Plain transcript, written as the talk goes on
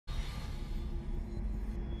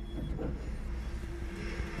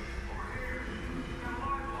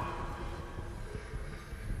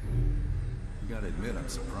admit I'm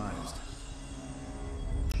surprised.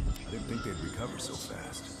 I didn't think they'd recover so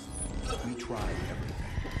fast. We tried everything.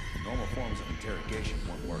 Normal forms of interrogation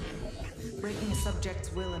weren't working. Breaking a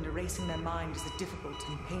subject's will and erasing their mind is a difficult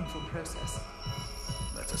and painful process.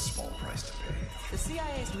 That's a small price to pay. The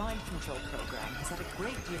CIA's mind control program has had a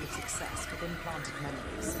great deal of success with implanted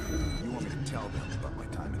memories. You want me to tell them about my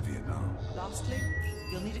time in Vietnam? Lastly,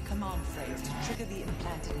 you'll need a command phrase to trigger the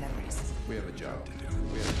implanted memories. We have a job to do.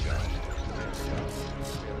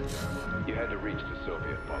 You had to reach the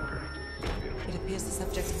Soviet bunker. It appears the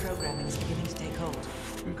subject's programming is beginning to take hold.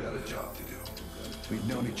 We've got a job to do. We've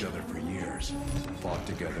known each other for years. Fought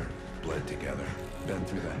together, bled together, been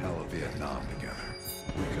through the hell of Vietnam together.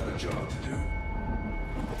 We've got a job to do.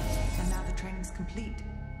 And now the training's complete.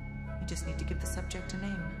 You just need to give the subject a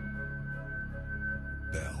name.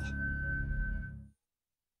 Bell.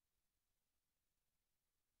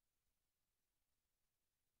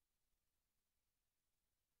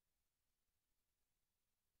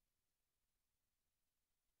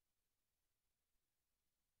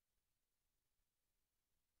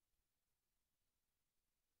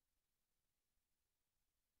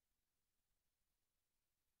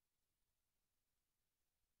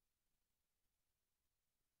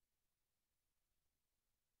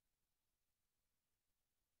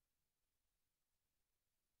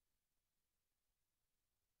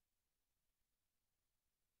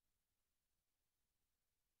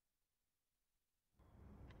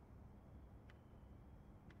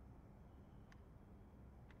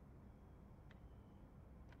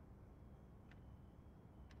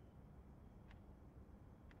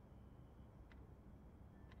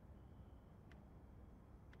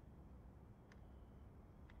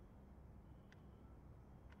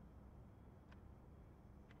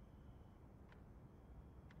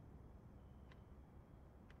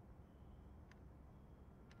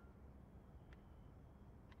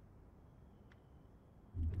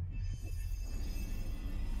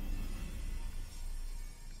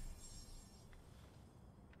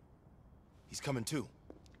 He's coming too.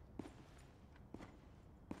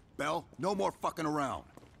 Bell, no more fucking around.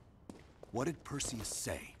 What did Perseus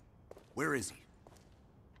say? Where is he?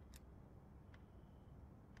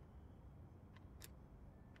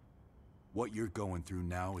 What you're going through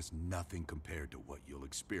now is nothing compared to what you'll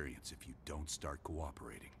experience if you don't start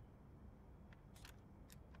cooperating.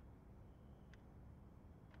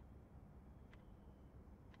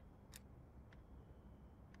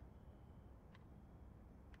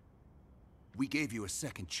 We gave you a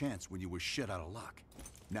second chance when you were shit out of luck.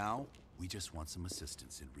 Now, we just want some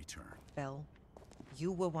assistance in return. Bell,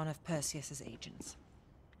 you were one of Perseus's agents.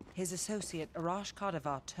 His associate, Arash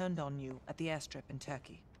Kardavar, turned on you at the airstrip in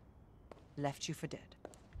Turkey. Left you for dead.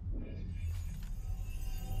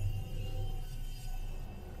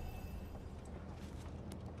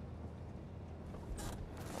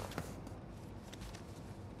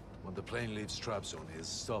 When the plane leaves Trabzon, it's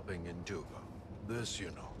stopping in Duga. This you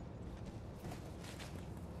know.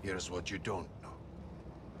 Here's what you don't know.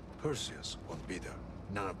 Perseus won't be there.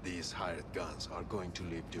 None of these hired guns are going to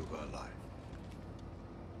leave Duga alive.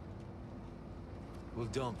 We'll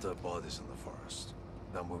dump their bodies in the forest.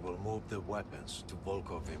 Then we will move the weapons to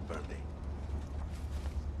Volkov in Berlin.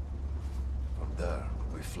 From there,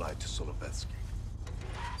 we fly to Solovetsky.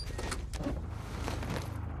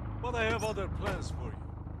 But I have other plans for you.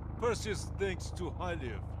 Perseus thinks too highly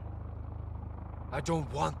of you. I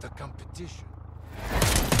don't want the competition.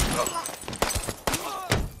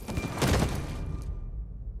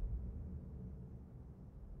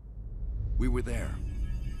 We were there.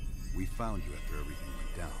 We found you after everything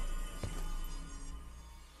went down.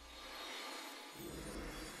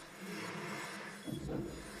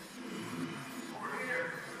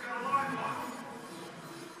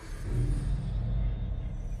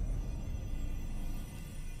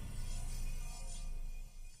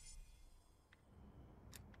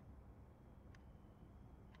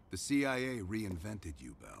 The CIA reinvented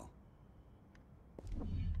you, Bell.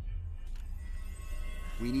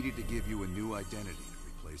 We needed to give you a new identity to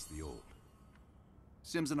replace the old.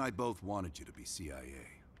 Sims and I both wanted you to be CIA.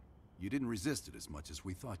 You didn't resist it as much as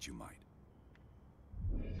we thought you might.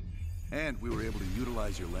 And we were able to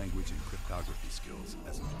utilize your language and cryptography skills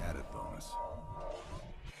as an added bonus.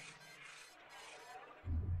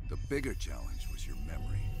 The bigger challenge was your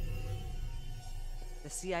memory. The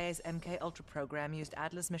CIA's MK-Ultra program used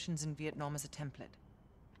Adler's missions in Vietnam as a template.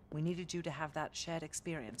 We needed you to have that shared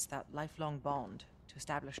experience, that lifelong bond, to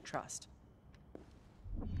establish trust.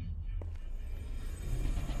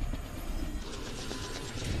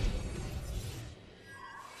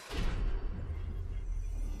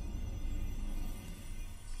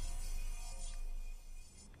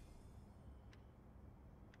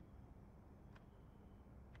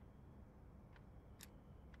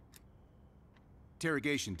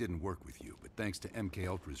 Interrogation didn't work with you, but thanks to MK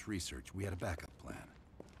Ultra's research, we had a backup plan.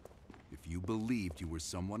 If you believed you were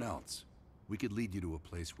someone else, we could lead you to a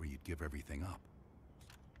place where you'd give everything up.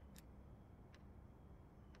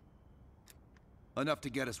 Enough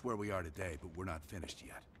to get us where we are today, but we're not finished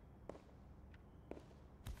yet.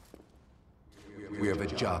 We have a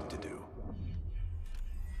job to do.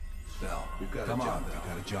 Bell, come on, Bell.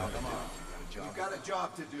 You got a job to do. You got a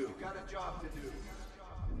job to do. You got a job to do.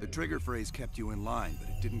 The trigger phrase kept you in line, but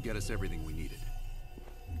it didn't get us everything we needed.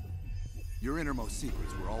 Your innermost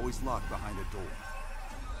secrets were always locked behind a door.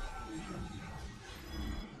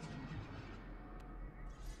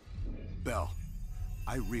 Bell,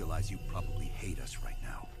 I realize you probably hate us right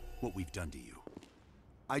now, what we've done to you.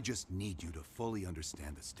 I just need you to fully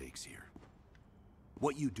understand the stakes here.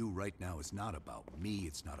 What you do right now is not about me,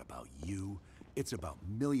 it's not about you, it's about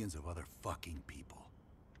millions of other fucking people.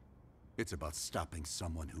 It's about stopping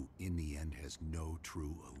someone who, in the end, has no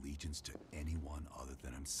true allegiance to anyone other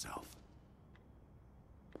than himself.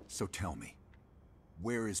 So tell me,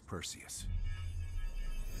 where is Perseus?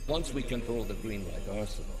 Once we control the Greenlight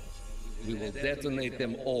arsenals, we will detonate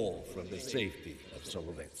them all from the safety of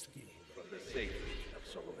Solovetsky.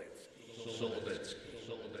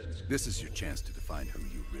 This is your chance to define who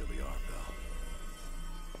you really are, Bell.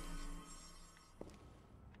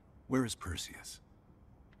 Where is Perseus?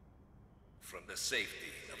 From the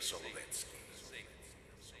safety of Solovetsky.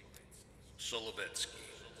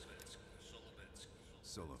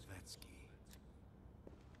 Solovetsky.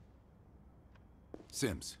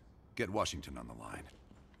 Sims, get Washington on the line.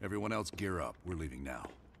 Everyone else gear up. We're leaving now.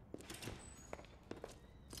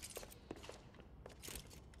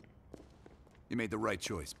 You made the right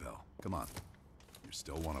choice, Bell. Come on. You're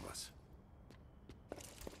still one of us.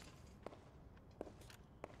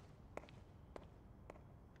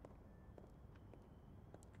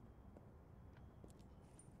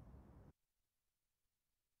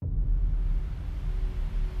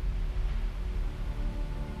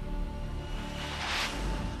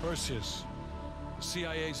 Perseus. The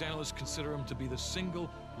CIA's analysts consider him to be the single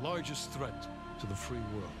largest threat to the free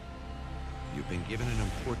world. You've been given an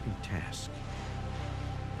important task.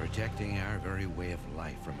 Protecting our very way of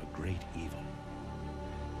life from a great evil.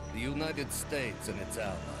 The United States and its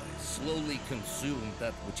allies slowly consume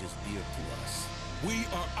that which is dear to us. We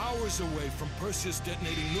are hours away from Perseus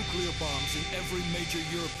detonating nuclear bombs in every major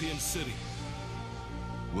European city.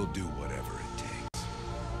 We'll do whatever it takes.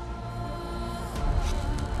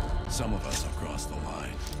 Some of us will cross the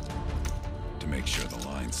line to make sure the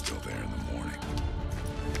line's still there in the morning.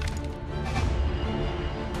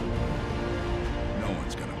 No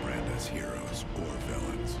one's gonna brand us heroes or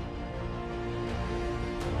villains.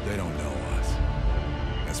 They don't know us.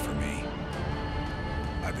 As for me,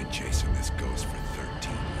 I've been chasing this ghost for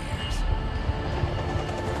 13 years.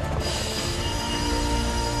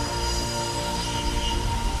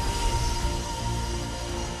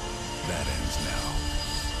 That ends now.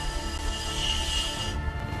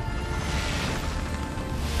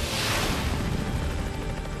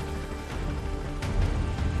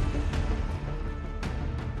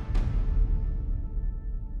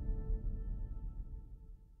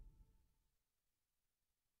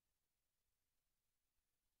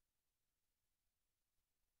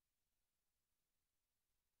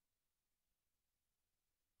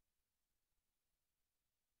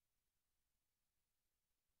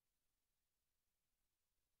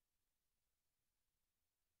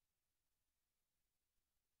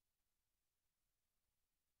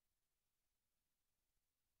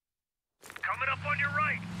 Coming up on your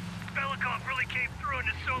right. Belikov really came through in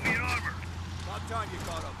the Soviet armor. About time you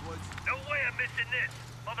caught up, Woods. No way I'm missing this.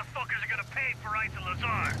 Motherfuckers are gonna pay for Ice and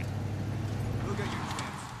Lazard. Look at your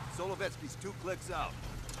chance. Solovetsky's 2 clicks out.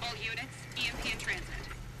 All units, EMP in transit.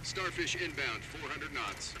 Starfish inbound, 400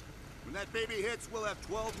 knots. When that baby hits, we'll have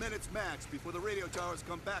 12 minutes max before the radio towers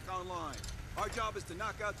come back online. Our job is to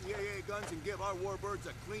knock out the AA guns and give our warbirds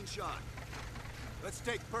a clean shot. Let's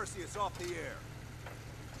take Perseus off the air.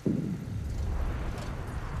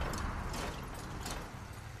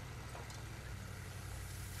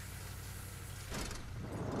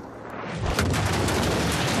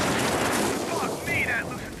 Fuck me, that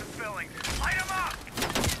loosens the fillings. Light 'em up!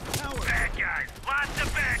 Bad guys. Lots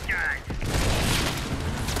of bad guys.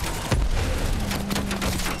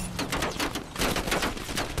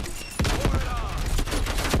 Pour it on!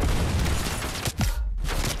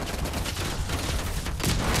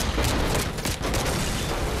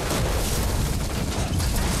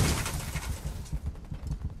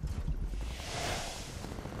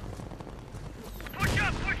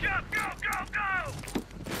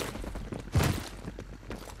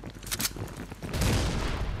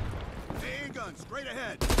 straight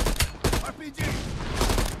ahead. RPG!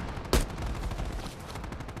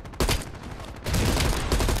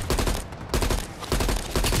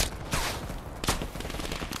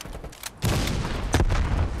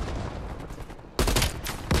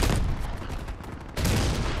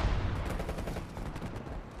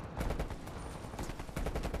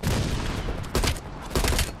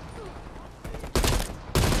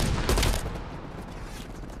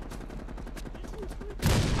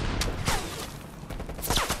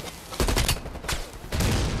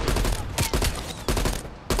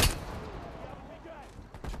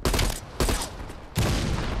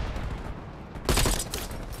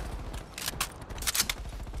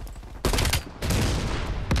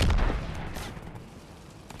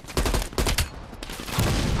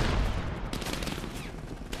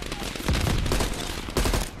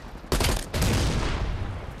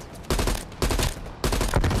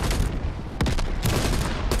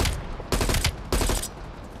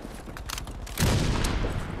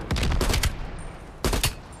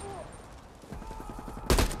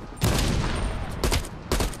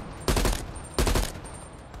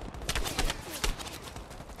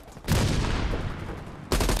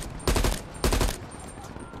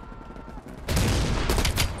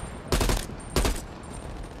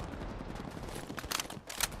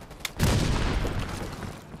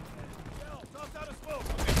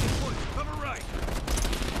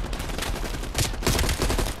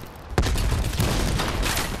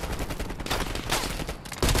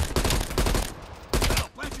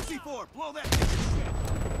 Blow that shit!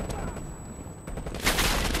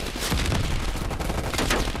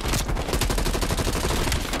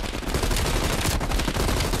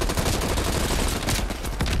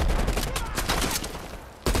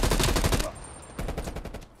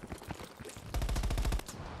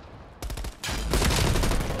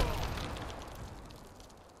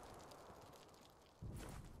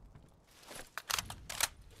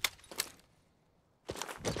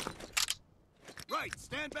 Right,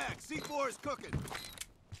 stand back. C4 is cooking.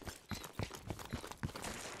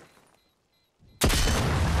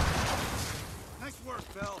 Nice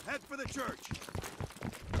work, Bell. Head for the church.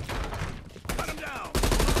 Cut him down.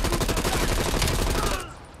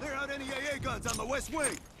 Clear out any AA guns on the west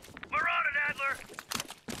wing. We're on it, Adler.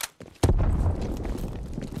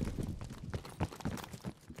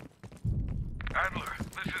 Adler,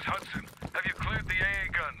 this is Hudson. Have you cleared the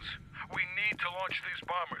AA guns? We need to launch these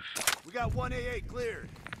bombers. We got one AA cleared.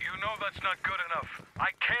 You know that's not good enough. I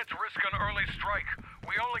can't risk an early strike.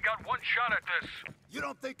 We only got one shot at this. You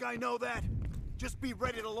don't think I know that? Just be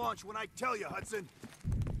ready to launch when I tell you, Hudson.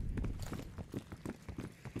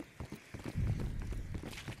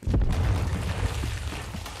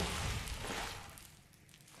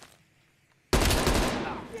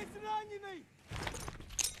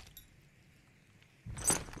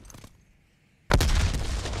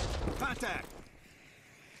 Contact!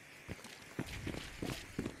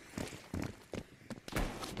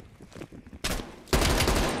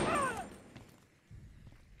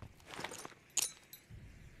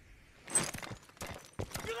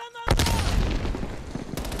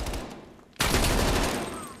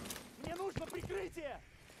 Мне нужно прикрытие!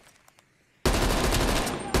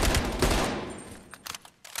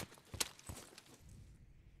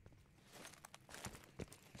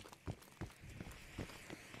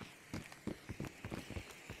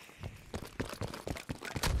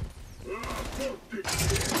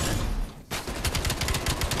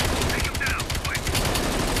 Take him down, quick!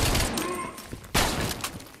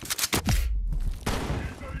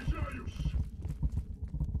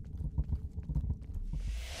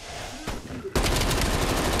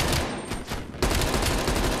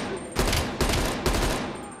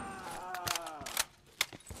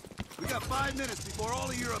 We got 5 minutes before all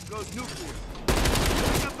of Europe goes nuclear.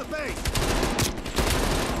 Pick up the base!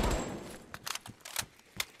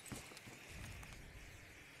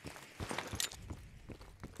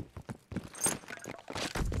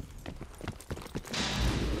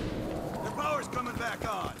 Their power's coming back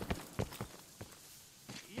on.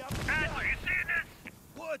 Adler, you seeing this?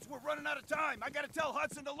 Woods, we're running out of time. I gotta tell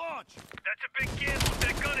Hudson to launch. That's a big gamble if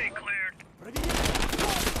that gun ain't cleared.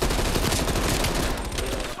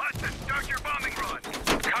 Hudson, start your bombing run.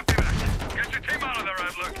 Copy that. Get your team out of there,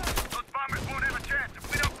 Adler. Those bombers won't have a chance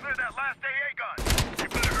if we don't clear that last AA gun. You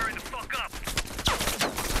better hurry the fuck up.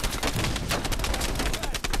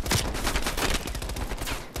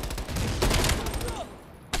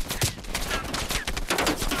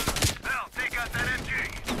 Hell, take out that MG.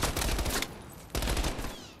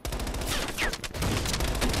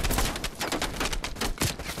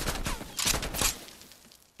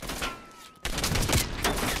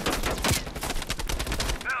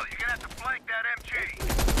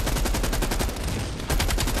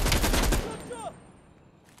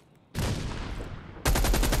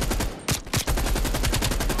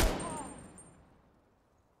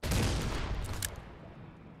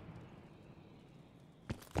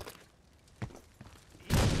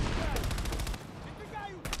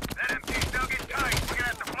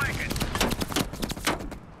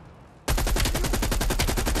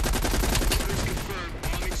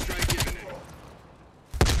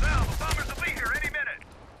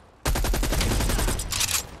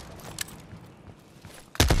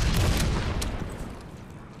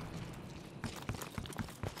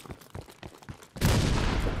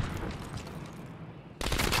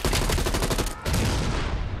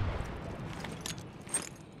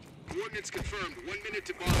 units confirmed. 1 minute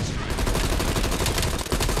to bomb strike.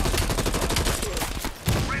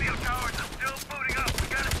 Radio towers are still booting up. We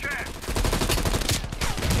got a chance.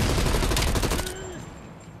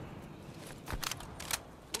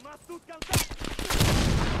 У нас тут контакт!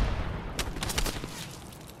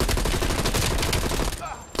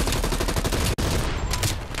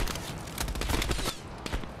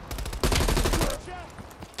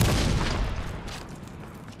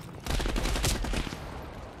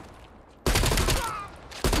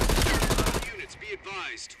 Units, be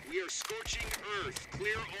advised. We are scorching Earth.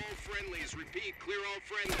 Clear all friendlies. Repeat, clear all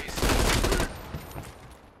friendlies.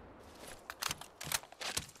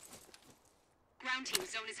 Ground team,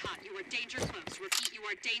 zone is hot. You are danger close. Repeat, you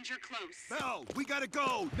are danger close. Bell, we gotta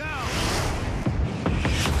go, now!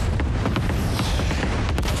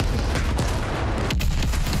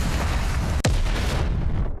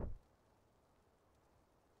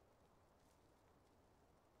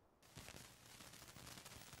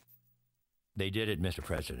 They did it, Mr.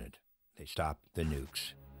 President. They stopped the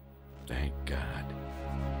nukes. Thank God.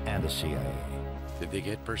 And the CIA. Did they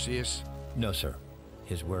get Perseus? No, sir.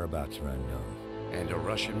 His whereabouts are unknown. And a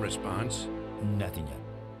Russian response? Nothing yet.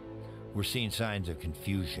 We're seeing signs of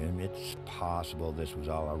confusion. It's possible this was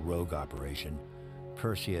all a rogue operation.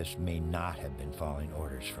 Perseus may not have been following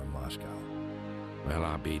orders from Moscow. Well,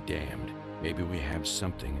 I'll be damned. Maybe we have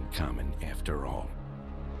something in common after all.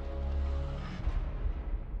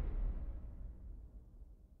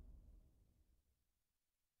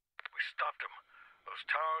 We stopped them. Those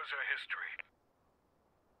towers are history.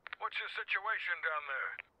 What's your situation down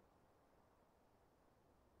there?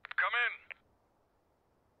 Come in.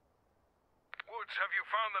 Woods, have you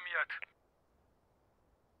found them yet?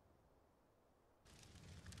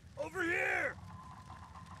 Over here!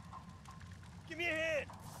 Give me a hand!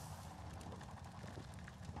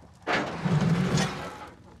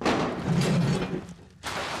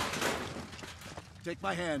 Take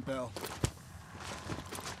my hand, Bell.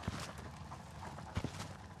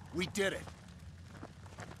 We did it.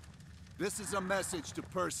 This is a message to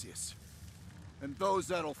Perseus, and those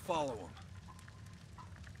that'll follow him.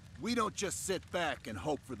 We don't just sit back and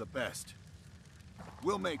hope for the best.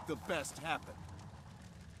 We'll make the best happen.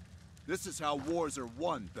 This is how wars are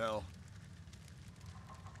won, Bell.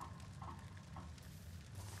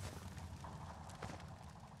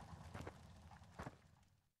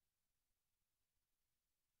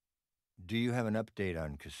 Do you have an update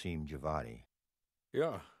on Qasim Javadi?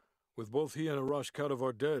 Yeah. With both he and Arash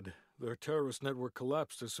Kadavar dead, their terrorist network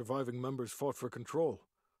collapsed as surviving members fought for control.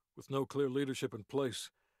 With no clear leadership in place,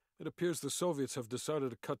 it appears the Soviets have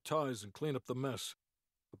decided to cut ties and clean up the mess.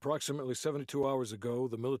 Approximately 72 hours ago,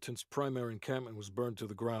 the militants' primary encampment was burned to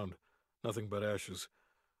the ground. Nothing but ashes.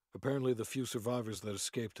 Apparently the few survivors that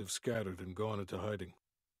escaped have scattered and gone into hiding.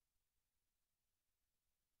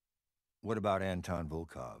 What about Anton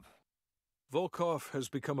Volkov? Volkov has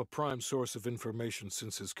become a prime source of information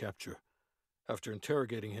since his capture. After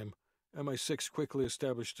interrogating him, MI6 quickly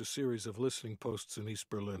established a series of listening posts in East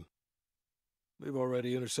Berlin. They've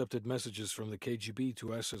already intercepted messages from the KGB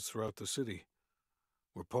to assets throughout the city.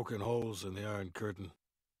 We're poking holes in the Iron Curtain.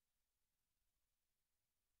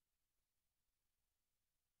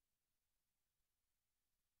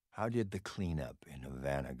 How did the cleanup in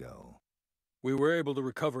Havana go? We were able to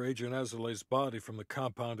recover Agent Azoulay's body from the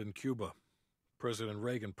compound in Cuba. President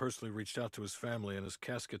Reagan personally reached out to his family, and his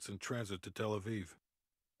casket's in transit to Tel Aviv.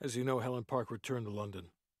 As you know, Helen Park returned to London.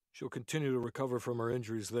 She'll continue to recover from her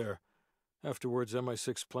injuries there. Afterwards,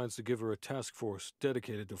 MI6 plans to give her a task force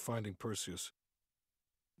dedicated to finding Perseus.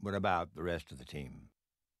 What about the rest of the team?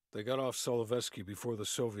 They got off Solovetsky before the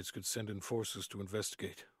Soviets could send in forces to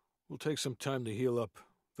investigate. We'll take some time to heal up,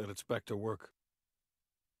 then it's back to work.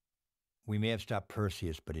 We may have stopped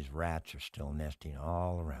Perseus, but his rats are still nesting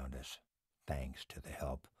all around us, thanks to the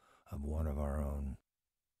help of one of our own.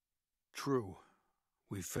 True.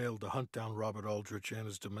 We failed to hunt down Robert Aldrich and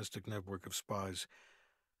his domestic network of spies.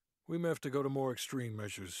 We may have to go to more extreme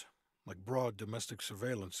measures, like broad domestic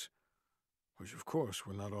surveillance, which of course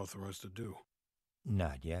we're not authorized to do.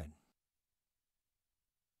 Not yet.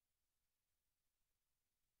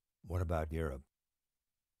 What about Europe?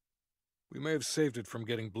 We may have saved it from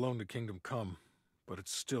getting blown to Kingdom Come, but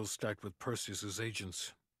it's still stacked with Perseus's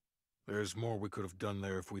agents. There's more we could have done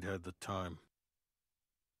there if we'd had the time.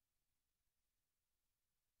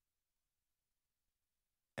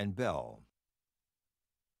 And Bell.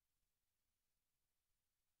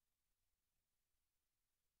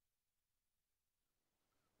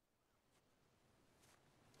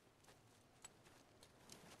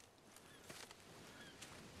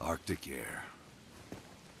 Arctic air.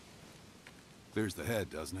 Clears the head,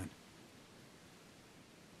 doesn't it?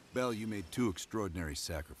 Bell, you made two extraordinary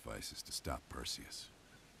sacrifices to stop Perseus.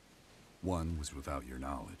 One was without your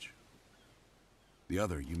knowledge. The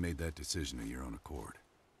other, you made that decision of your own accord.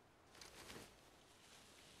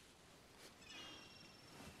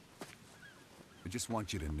 I just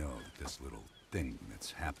want you to know that this little thing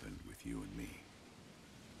that's happened with you and me,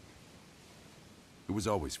 it was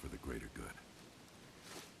always for the greater good.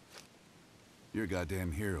 You're a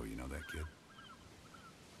goddamn hero, you know that, kid?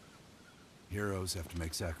 Heroes have to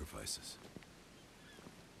make sacrifices.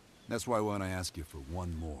 That's why when I ask you for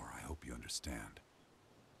one more, I hope you understand.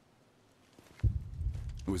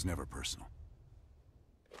 It was never personal.